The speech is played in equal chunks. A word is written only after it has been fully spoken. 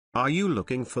Are you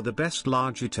looking for the best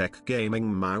Logitech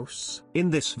gaming mouse? In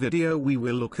this video we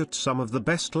will look at some of the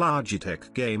best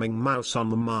Logitech gaming mouse on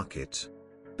the market.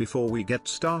 Before we get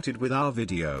started with our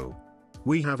video,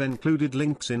 we have included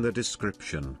links in the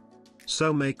description.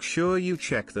 So make sure you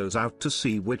check those out to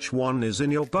see which one is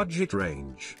in your budget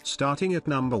range. Starting at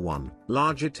number 1,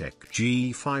 Logitech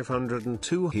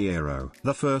G502 Hero.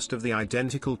 The first of the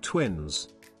identical twins.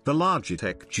 The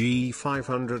Logitech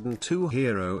G502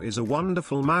 Hero is a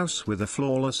wonderful mouse with a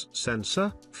flawless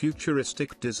sensor,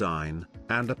 futuristic design,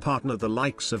 and a partner the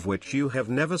likes of which you have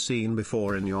never seen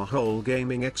before in your whole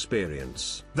gaming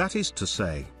experience. That is to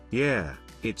say, yeah,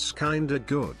 it's kinda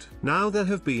good. Now there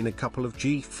have been a couple of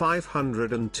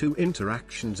G502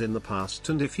 interactions in the past,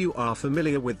 and if you are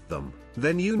familiar with them,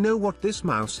 then you know what this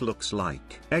mouse looks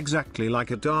like. Exactly like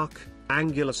a dark,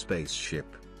 angular spaceship.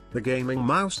 The gaming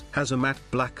mouse has a matte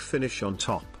black finish on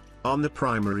top, on the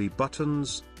primary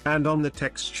buttons, and on the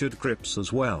textured grips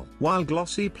as well. While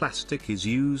glossy plastic is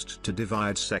used to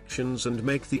divide sections and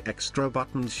make the extra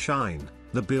buttons shine,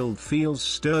 the build feels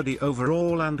sturdy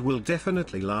overall and will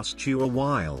definitely last you a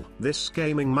while. This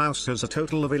gaming mouse has a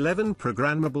total of 11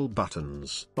 programmable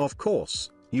buttons. Of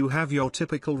course, you have your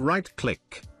typical right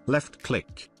click, left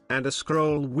click, and a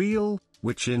scroll wheel,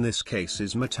 which in this case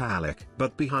is metallic.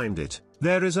 But behind it,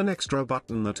 there is an extra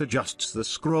button that adjusts the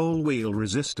scroll wheel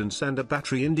resistance and a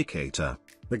battery indicator.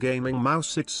 The gaming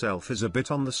mouse itself is a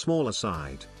bit on the smaller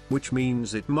side, which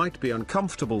means it might be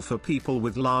uncomfortable for people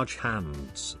with large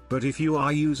hands. But if you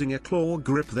are using a claw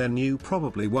grip, then you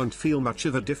probably won't feel much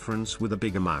of a difference with a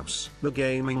bigger mouse. The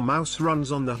gaming mouse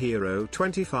runs on the Hero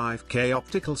 25K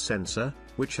optical sensor,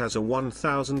 which has a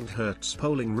 1000 Hz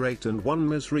polling rate and 1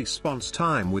 ms response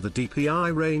time with a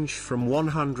DPI range from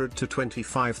 100 to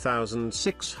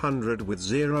 25,600 with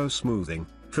zero smoothing,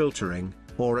 filtering,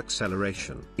 or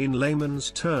acceleration. In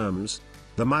layman's terms,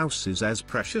 the mouse is as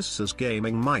precious as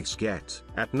gaming mice get.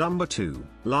 At number 2,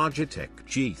 Logitech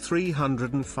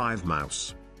G305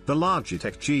 mouse. The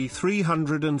Logitech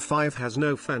G305 has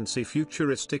no fancy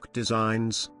futuristic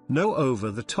designs, no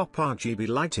over-the-top RGB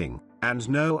lighting, and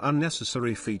no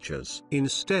unnecessary features.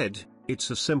 Instead, it's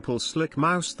a simple slick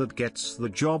mouse that gets the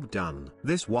job done.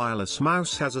 This wireless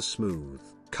mouse has a smooth,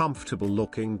 comfortable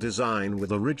looking design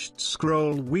with a ridged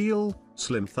scroll wheel,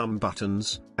 slim thumb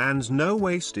buttons, and no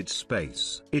wasted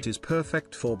space. It is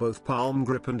perfect for both palm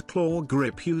grip and claw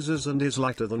grip users and is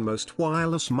lighter than most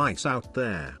wireless mice out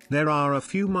there. There are a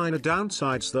few minor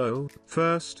downsides though.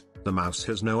 First, the mouse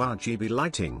has no RGB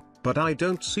lighting, but I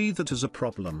don't see that as a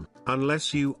problem,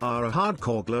 unless you are a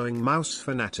hardcore glowing mouse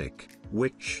fanatic,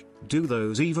 which, do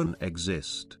those even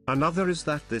exist? Another is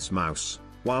that this mouse,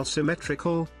 while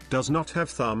symmetrical, does not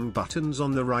have thumb buttons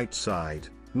on the right side,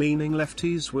 meaning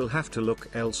lefties will have to look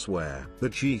elsewhere. The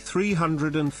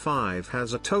G305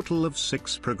 has a total of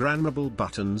 6 programmable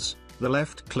buttons, the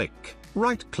left click,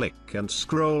 right click and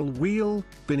scroll wheel,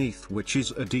 beneath which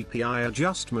is a DPI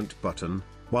adjustment button,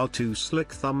 while 2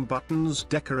 slick thumb buttons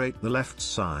decorate the left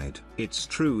side. It's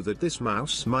true that this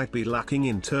mouse might be lacking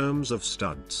in terms of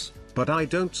studs, but I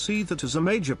don't see that as a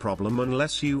major problem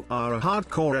unless you are a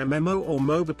hardcore MMO or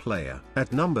MOBA player.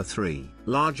 At number 3,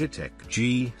 Logitech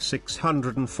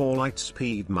G604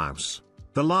 Lightspeed mouse.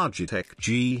 The Logitech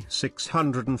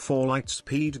G604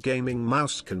 Lightspeed gaming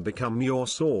mouse can become your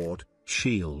sword,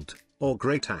 shield, or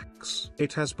great axe.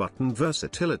 It has button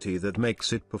versatility that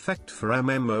makes it perfect for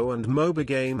MMO and MOBA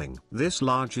gaming. This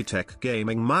Logitech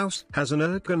gaming mouse has an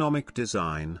ergonomic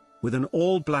design, with an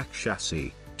all-black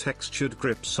chassis, textured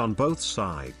grips on both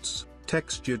sides,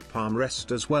 textured palm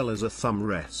rest as well as a thumb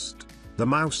rest. The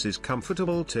mouse is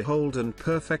comfortable to hold and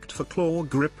perfect for claw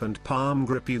grip and palm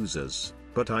grip users,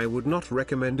 but I would not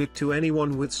recommend it to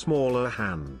anyone with smaller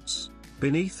hands.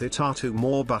 Beneath it are 2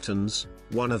 more buttons,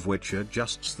 one of which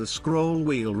adjusts the scroll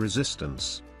wheel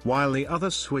resistance, while the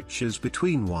other switches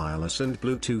between wireless and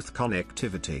Bluetooth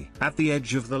connectivity. At the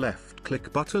edge of the left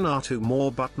click button are 2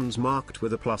 more buttons marked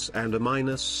with a plus and a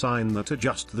minus sign that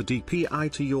adjust the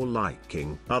DPI to your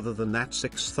liking. Other than that,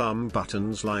 6 thumb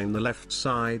buttons line the left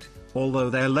side, although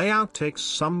their layout takes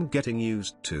some getting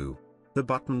used to. The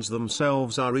buttons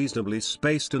themselves are reasonably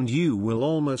spaced and you will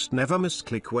almost never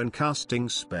misclick when casting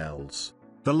spells.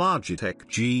 The Logitech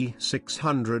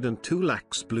G602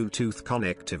 lacks Bluetooth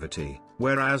connectivity,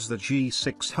 whereas the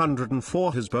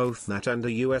G604 has both that and a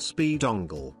USB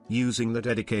dongle. Using the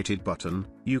dedicated button,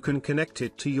 you can connect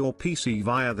it to your PC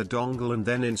via the dongle and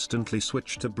then instantly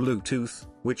switch to Bluetooth,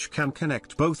 which can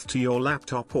connect both to your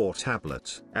laptop or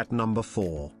tablet. At number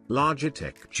 4,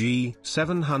 Logitech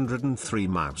G703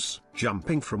 mouse.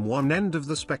 Jumping from one end of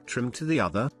the spectrum to the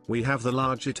other, we have the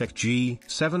Logitech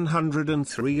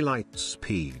G703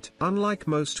 Lightspeed. Unlike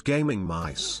most gaming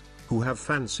mice, who have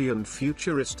fancy and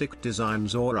futuristic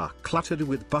designs or are cluttered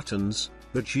with buttons,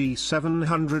 the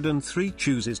G703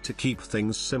 chooses to keep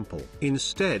things simple.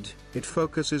 Instead, it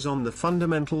focuses on the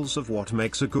fundamentals of what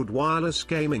makes a good wireless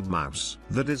gaming mouse.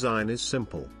 The design is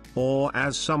simple, or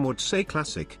as some would say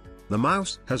classic. The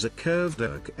mouse has a curved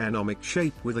ergonomic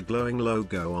shape with a glowing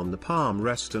logo on the palm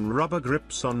rest and rubber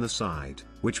grips on the side,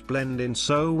 which blend in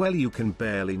so well you can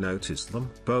barely notice them.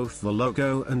 Both the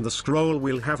logo and the scroll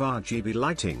wheel have RGB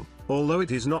lighting, although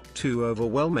it is not too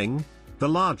overwhelming. The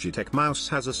Logitech mouse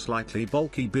has a slightly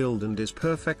bulky build and is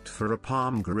perfect for a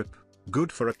palm grip,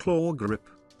 good for a claw grip,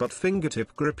 but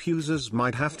fingertip grip users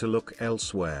might have to look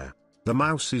elsewhere. The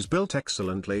mouse is built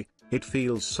excellently. It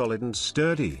feels solid and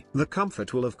sturdy. The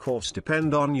comfort will of course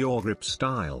depend on your grip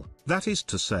style. That is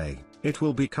to say, it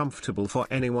will be comfortable for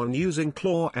anyone using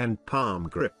claw and palm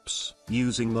grips.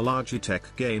 Using the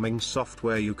Logitech gaming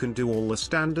software you can do all the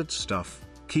standard stuff,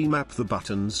 key map the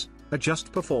buttons,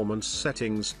 adjust performance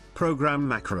settings, program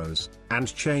macros,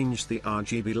 and change the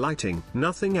RGB lighting.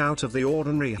 Nothing out of the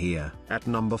ordinary here. At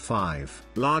number 5,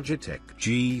 Logitech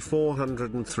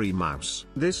G403 mouse.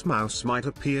 This mouse might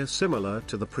appear similar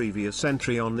to the previous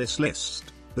entry on this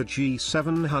list, the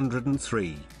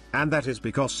G703, and that is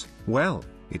because, well,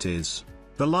 it is.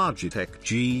 The Logitech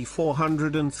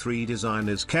G403 design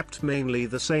is kept mainly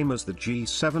the same as the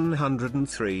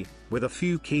G703, with a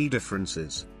few key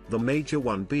differences. The major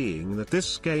one being that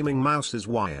this gaming mouse is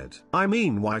wired. I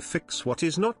mean, why fix what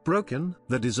is not broken?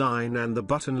 The design and the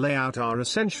button layout are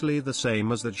essentially the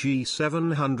same as the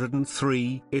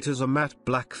G703. It is a matte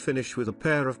black finish with a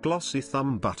pair of glossy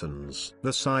thumb buttons.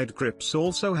 The side grips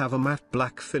also have a matte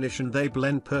black finish and they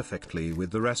blend perfectly with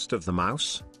the rest of the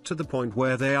mouse, to the point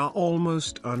where they are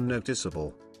almost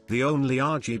unnoticeable. The only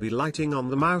RGB lighting on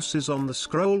the mouse is on the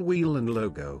scroll wheel and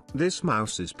logo. This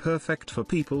mouse is perfect for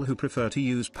people who prefer to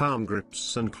use palm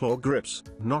grips and claw grips,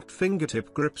 not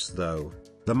fingertip grips though.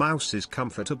 The mouse is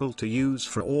comfortable to use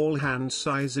for all hand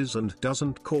sizes and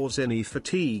doesn't cause any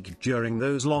fatigue during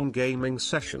those long gaming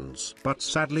sessions. But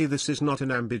sadly this is not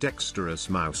an ambidextrous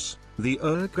mouse. The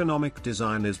ergonomic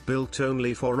design is built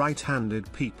only for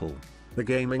right-handed people. The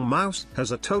gaming mouse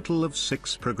has a total of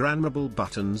 6 programmable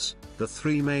buttons, the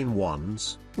 3 main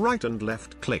ones, right and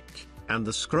left click, and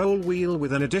the scroll wheel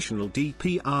with an additional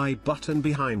DPI button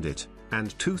behind it,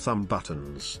 and 2 thumb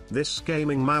buttons. This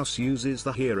gaming mouse uses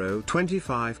the Hero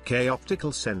 25K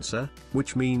optical sensor,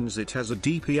 which means it has a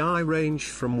DPI range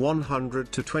from 100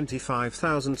 to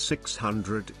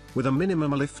 25,600, with a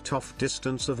minimum lift-off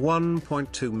distance of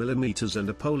 1.2 mm and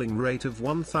a polling rate of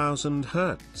 1000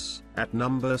 Hz. At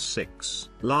number 6,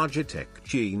 Logitech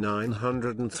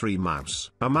G903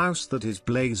 mouse. A mouse that is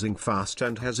blazing fast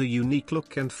and has a unique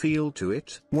look and feel to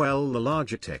it. Well, the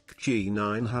Logitech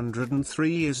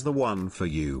G903 is the one for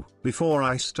you. Before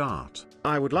I start,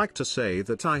 I would like to say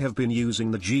that I have been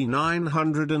using the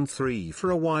G903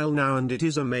 for a while now and it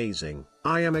is amazing.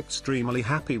 I am extremely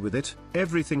happy with it.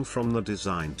 Everything from the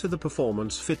design to the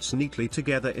performance fits neatly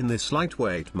together in this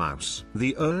lightweight mouse.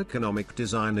 The ergonomic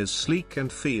design is sleek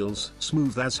and feels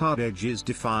smooth as hard edges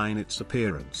define its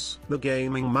appearance. The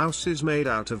gaming mouse is made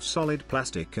out of solid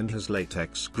plastic and has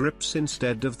latex grips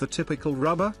instead of the typical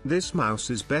rubber. This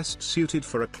mouse is best suited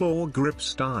for a claw grip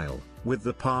style, with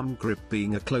the palm grip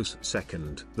being a close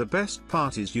second. The best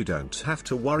part is you don't have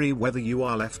to worry whether you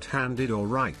are left-handed or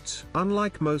right.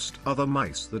 Unlike most other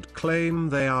mice that claim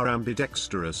they are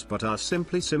ambidextrous but are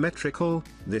simply symmetrical,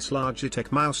 this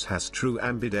Logitech mouse has true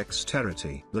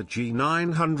ambidexterity. The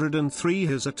G903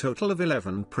 has a total of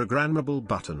 11 programmable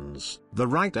buttons. The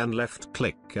right and left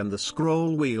click and the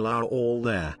scroll wheel are all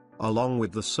there, along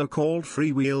with the so-called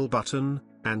freewheel button,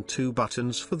 and 2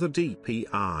 buttons for the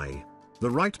DPI. The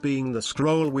right being the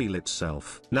scroll wheel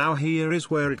itself. Now here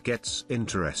is where it gets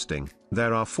interesting.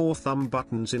 There are 4 thumb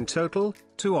buttons in total,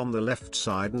 2 on the left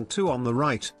side and 2 on the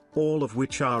right, all of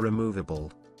which are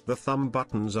removable. The thumb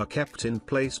buttons are kept in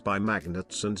place by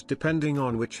magnets and depending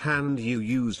on which hand you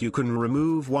use you can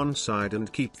remove one side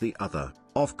and keep the other.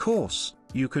 Of course,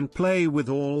 you can play with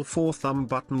all 4 thumb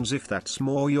buttons if that's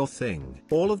more your thing.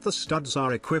 All of the studs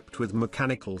are equipped with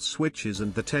mechanical switches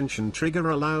and the tension trigger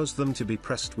allows them to be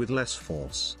pressed with less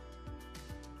force.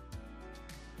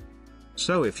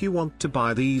 So if you want to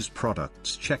buy these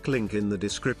products, check link in the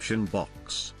description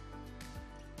box.